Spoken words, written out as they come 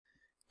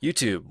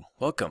YouTube,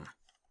 welcome.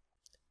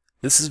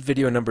 This is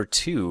video number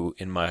 2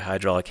 in my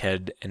hydraulic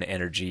head and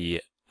energy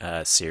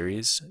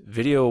series.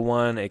 Video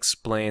 1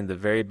 explained the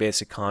very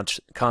basic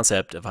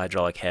concept of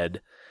hydraulic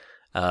head.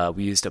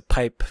 We used a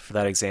pipe for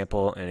that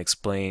example and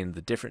explained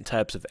the different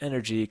types of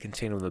energy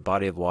contained within the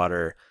body of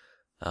water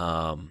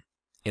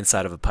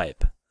inside of a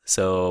pipe.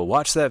 So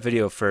watch that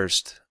video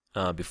first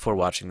before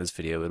watching this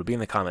video. It'll be in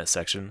the comment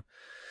section.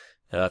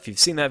 If you've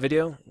seen that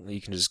video, you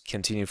can just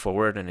continue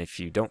forward, and if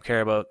you don't care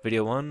about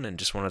video 1 and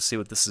just want to see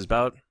what this is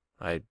about,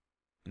 I'm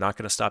not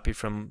going to stop you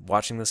from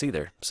watching this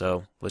either.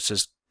 So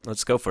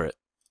let's go for it.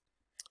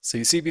 So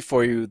you see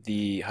before you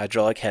the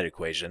hydraulic head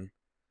equation,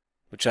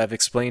 which I've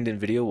explained in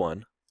video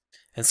 1.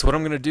 And so what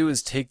I'm going to do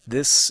is take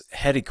this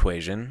head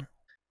equation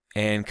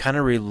and kind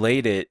of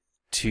relate it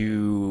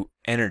to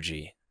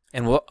energy.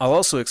 And I'll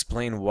also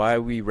explain why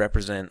we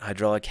represent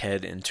hydraulic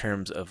head in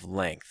terms of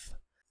length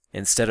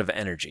instead of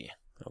energy.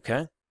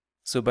 Okay?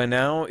 So by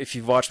now, if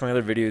you've watched my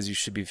other videos, you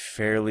should be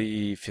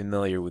fairly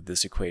familiar with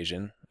this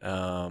equation.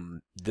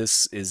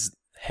 This is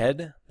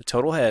head, the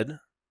total head,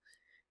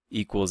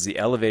 equals the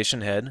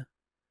elevation head,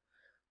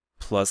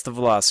 plus the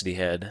velocity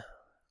head,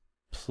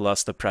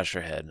 plus the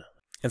pressure head.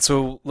 And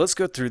so let's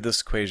go through this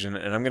equation,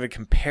 and I'm going to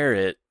compare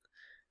it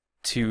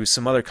to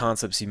some other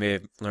concepts you may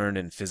have learned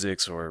in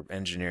physics or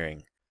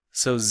engineering.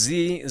 So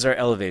Z is our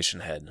elevation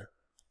head.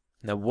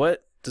 Now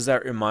what does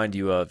that remind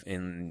you of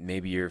in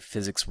maybe your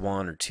physics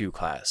 1 or 2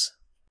 class?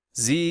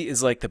 Z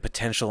is like the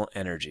potential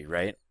energy,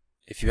 right?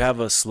 If you have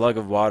a slug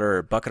of water or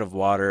a bucket of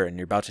water and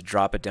you're about to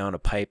drop it down a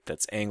pipe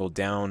that's angled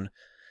down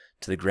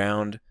to the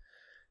ground,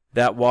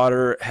 that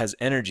water has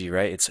energy,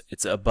 right?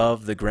 It's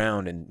above the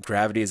ground, and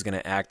gravity is going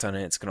to act on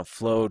it. It's going to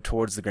flow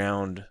towards the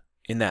ground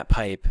in that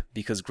pipe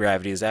because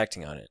gravity is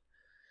acting on it.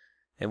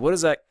 And what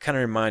does that kind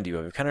of remind you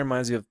of? It kind of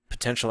reminds you of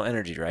potential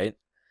energy, right?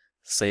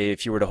 Say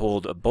if you were to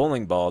hold a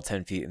bowling ball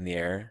 10 feet in the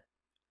air,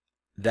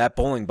 that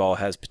bowling ball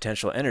has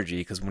potential energy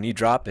because when you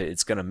drop it,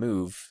 it's going to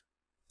move.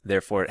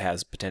 Therefore, it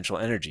has potential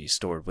energy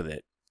stored with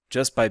it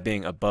just by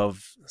being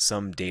above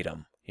some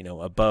datum,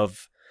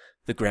 above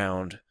the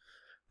ground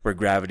where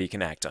gravity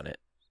can act on it.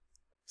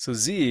 So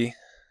Z,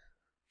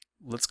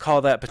 let's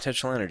call that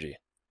potential energy.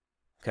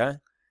 Okay?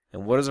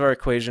 And what is our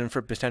equation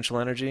for potential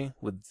energy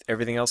with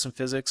everything else in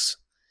physics?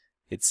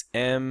 It's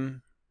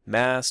m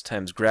mass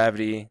times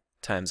gravity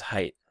times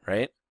height.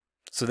 Right?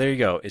 So there you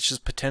go. It's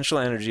just potential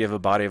energy of a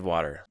body of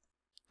water.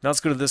 Now let's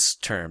go to this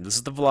term. This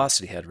is the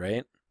velocity head,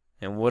 right?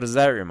 And what does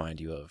that remind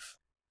you of?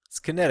 It's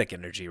kinetic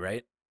energy,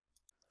 right?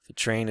 If a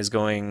train is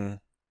going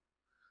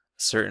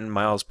certain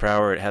miles per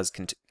hour, it has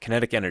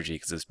kinetic energy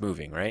because it's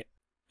moving, right?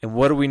 And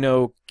what do we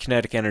know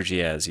kinetic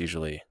energy as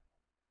usually?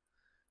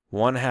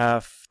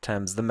 1/2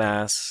 times the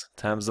mass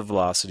times the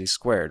velocity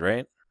squared,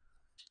 right?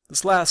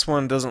 This last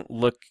one doesn't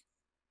look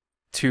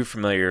too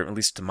familiar, at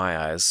least to my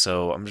eyes,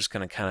 so I'm just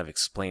going to kind of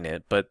explain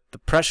it. But the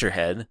pressure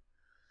head,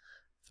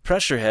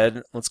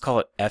 let's call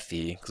it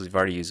Fe, because we've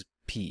already used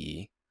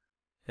Pe.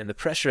 And the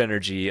pressure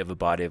energy of a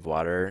body of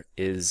water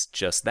is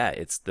just that.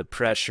 It's the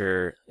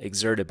pressure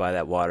exerted by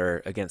that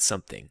water against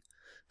something.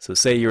 So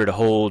say you were to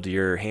hold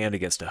your hand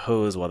against a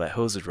hose while that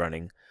hose is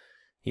running,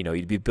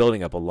 you'd be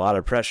building up a lot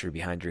of pressure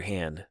behind your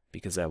hand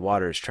because that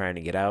water is trying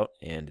to get out,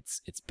 and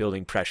it's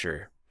building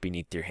pressure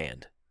beneath your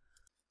hand.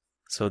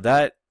 So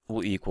that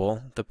will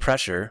equal the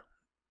pressure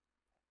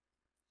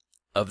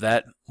of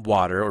that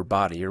water or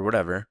body or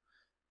whatever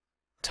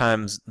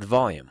times the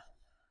volume.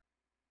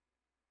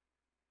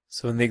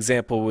 So in the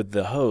example with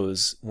the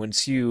hose,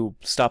 once you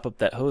stop up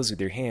that hose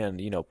with your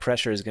hand,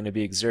 pressure is going to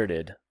be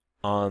exerted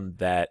on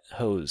that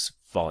hose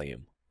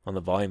volume, on the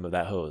volume of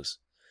that hose.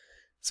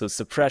 So it's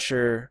the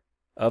pressure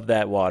of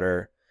that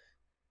water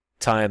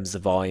times the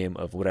volume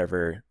of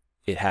whatever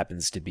it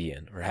happens to be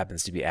in or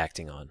happens to be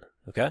acting on.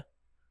 Okay?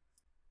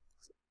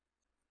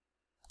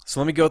 So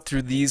let me go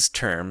through these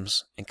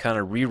terms and kind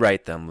of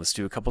rewrite them. Let's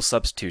do a couple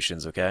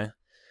substitutions, okay?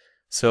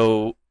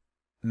 So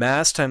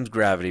mass times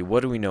gravity, what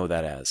do we know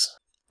that as?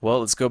 Well,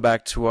 let's go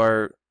back to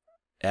our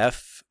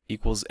F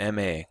equals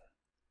ma.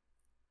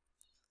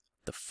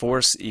 The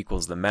force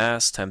equals the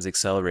mass times the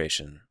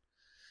acceleration.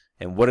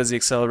 And what is the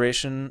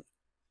acceleration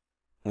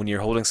when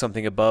you're holding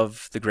something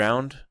above the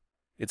ground?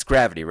 It's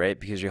gravity, right?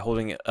 Because you're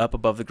holding it up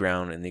above the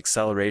ground, and the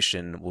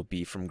acceleration will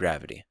be from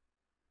gravity.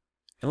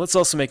 And let's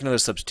also make another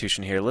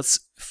substitution here.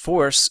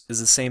 Force is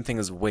the same thing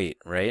as weight,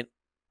 right?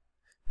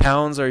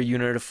 Pounds are a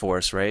unit of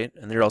force, right?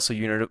 And they're also a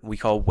unit we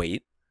call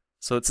weight.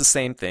 So it's the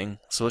same thing.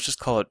 So let's just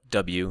call it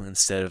W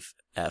instead of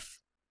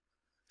F.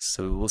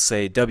 So we'll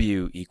say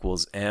W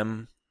equals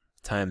M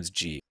times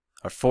G.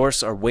 Our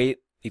force, our weight,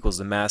 equals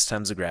the mass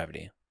times the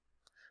gravity.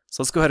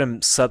 So let's go ahead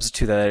and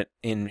substitute that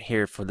in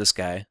here for this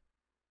guy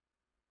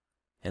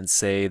and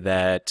say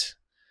that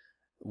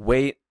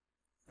weight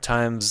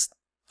times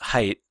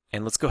height,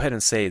 and let's go ahead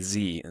and say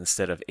Z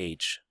instead of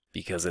H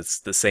because it's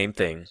the same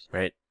thing,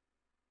 right?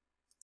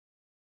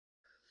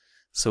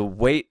 So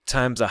weight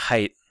times a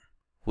height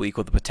will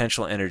equal the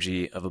potential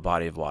energy of a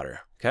body of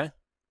water, okay?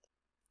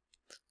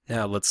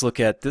 Now let's look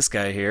at this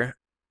guy here.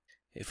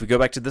 If we go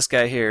back to this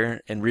guy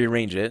here and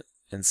rearrange it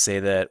and say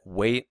that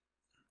weight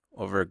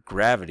over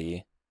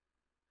gravity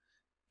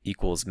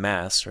equals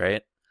mass,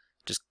 right?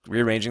 Just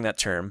rearranging that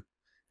term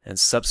and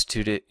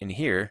substitute it in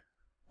here,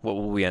 what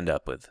will we end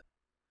up with?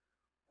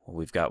 Well,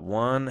 we've got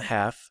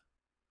 1/2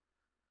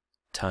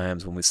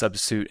 times, when we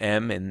substitute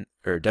m in,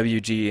 or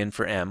wg in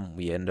for m,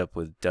 we end up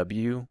with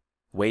w,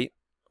 weight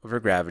over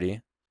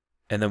gravity,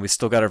 and then we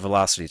still got our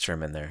velocity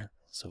term in there.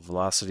 So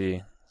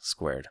velocity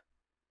squared.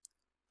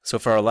 So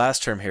for our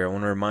last term here, I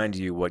want to remind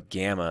you what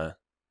gamma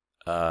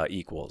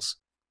equals.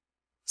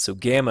 So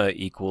gamma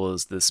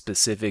equals the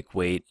specific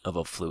weight of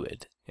a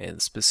fluid.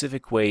 And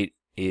specific weight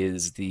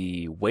is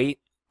the weight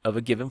of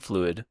a given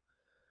fluid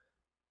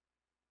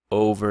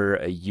over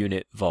a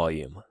unit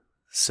volume.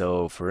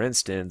 So for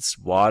instance,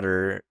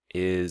 water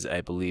is,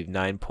 I believe,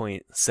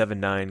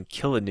 9.79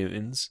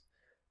 kilonewtons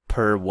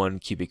per 1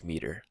 cubic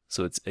meter.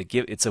 So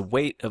it's a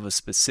weight of a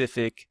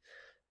specific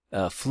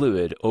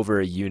fluid over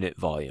a unit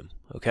volume,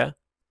 okay?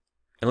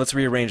 And let's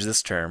rearrange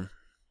this term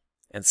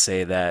and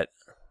say that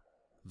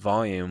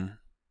volume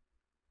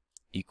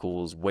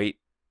equals weight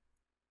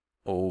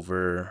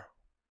over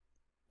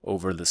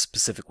the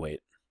specific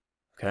weight.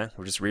 Okay,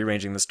 we're just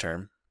rearranging this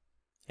term.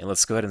 And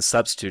let's go ahead and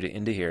substitute it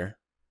into here.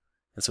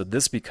 And so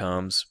this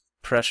becomes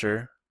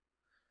pressure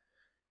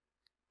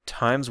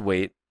times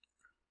weight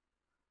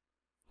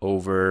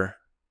over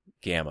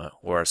gamma,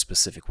 or our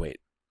specific weight.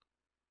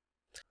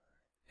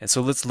 And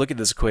so let's look at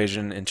this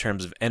equation in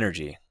terms of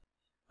energy.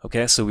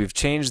 Okay, so we've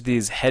changed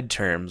these head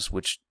terms,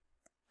 which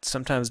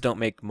sometimes don't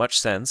make much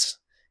sense,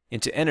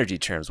 into energy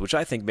terms, which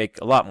I think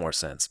make a lot more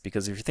sense,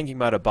 because if you're thinking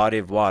about a body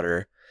of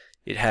water,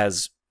 it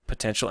has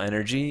potential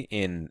energy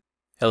in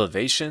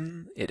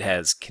elevation, it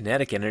has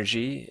kinetic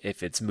energy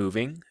if it's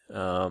moving,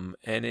 and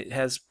it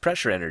has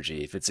pressure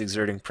energy if it's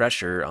exerting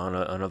pressure on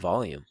a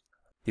volume.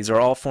 These are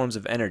all forms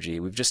of energy.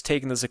 We've just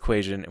taken this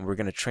equation and we're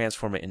going to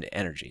transform it into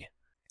energy.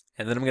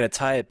 And then I'm going to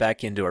tie it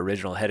back into our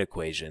original head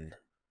equation.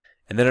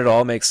 And then it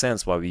all makes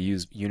sense why we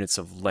use units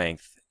of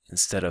length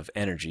instead of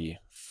energy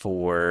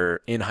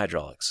in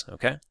hydraulics,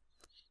 okay?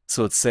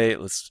 So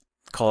let's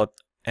call it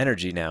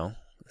energy now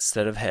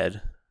instead of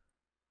head.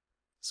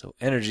 So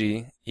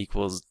energy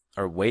equals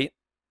our weight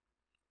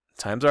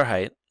times our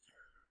height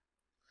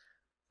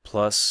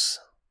plus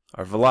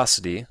our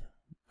velocity,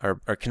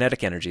 our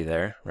kinetic energy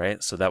there,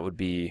 right? So that would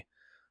be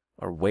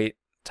our weight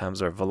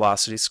times our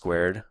velocity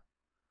squared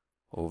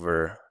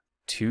over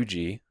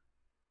 2g,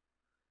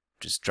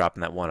 just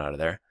dropping that 1 out of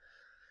there.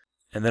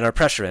 And then our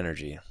pressure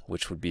energy,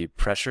 which would be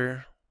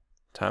pressure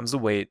times the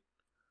weight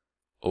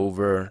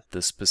over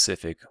the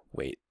specific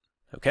weight,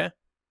 okay?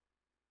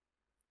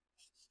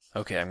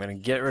 Okay, I'm going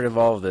to get rid of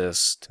all of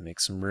this to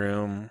make some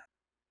room,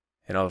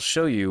 and I'll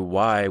show you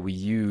why we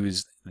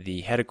use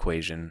the head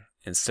equation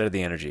instead of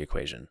the energy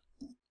equation.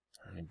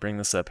 Let me bring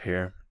this up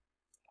here,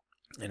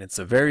 and it's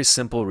a very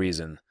simple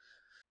reason.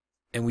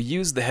 And we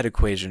use the head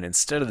equation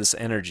instead of this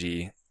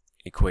energy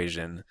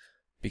equation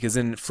because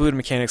in fluid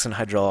mechanics and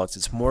hydraulics,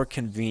 it's more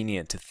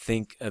convenient to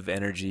think of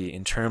energy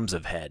in terms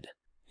of head.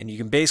 And you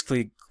can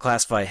basically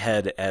classify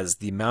head as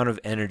the amount of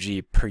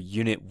energy per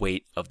unit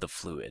weight of the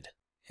fluid.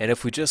 And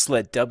if we just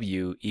let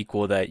W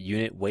equal that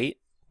unit weight,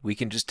 we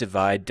can just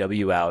divide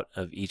W out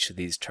of each of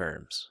these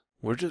terms.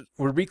 We're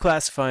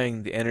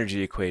reclassifying the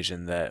energy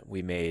equation that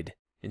we made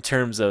in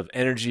terms of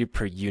energy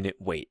per unit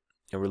weight.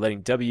 And we're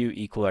letting W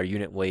equal our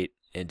unit weight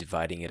and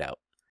dividing it out.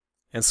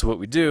 And so what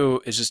we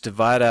do is just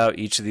divide out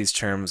each of these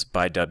terms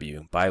by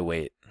W, by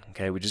weight.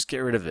 Okay, we just get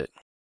rid of it.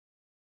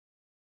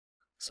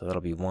 So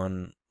that'll be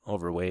 1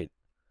 over weight,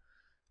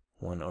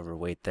 1 over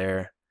weight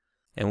there.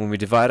 And when we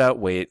divide out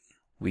weight,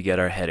 we get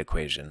our head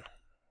equation,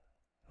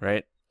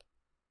 right?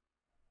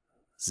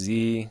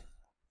 Z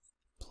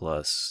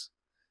plus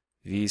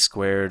V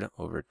squared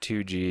over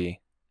 2G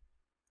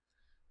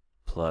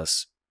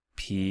plus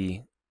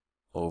P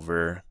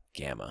over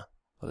gamma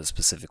with a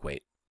specific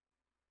weight.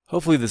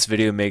 Hopefully this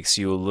video makes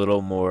you a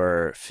little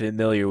more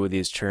familiar with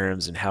these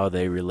terms and how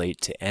they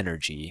relate to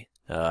energy,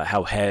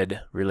 how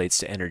head relates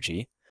to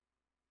energy.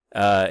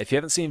 If you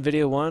haven't seen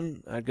video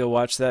 1, I'd go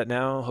watch that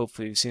now.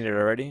 Hopefully you've seen it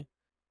already.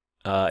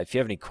 If you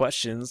have any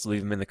questions,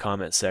 leave them in the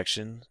comment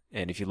section.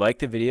 And if you like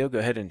the video, go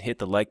ahead and hit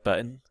the like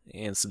button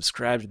and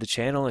subscribe to the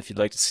channel if you'd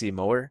like to see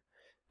more.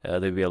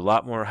 There'll be a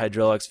lot more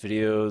hydraulics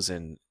videos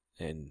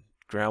and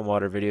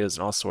groundwater videos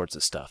and all sorts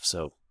of stuff.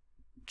 So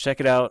check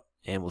it out,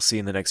 and we'll see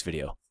you in the next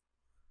video.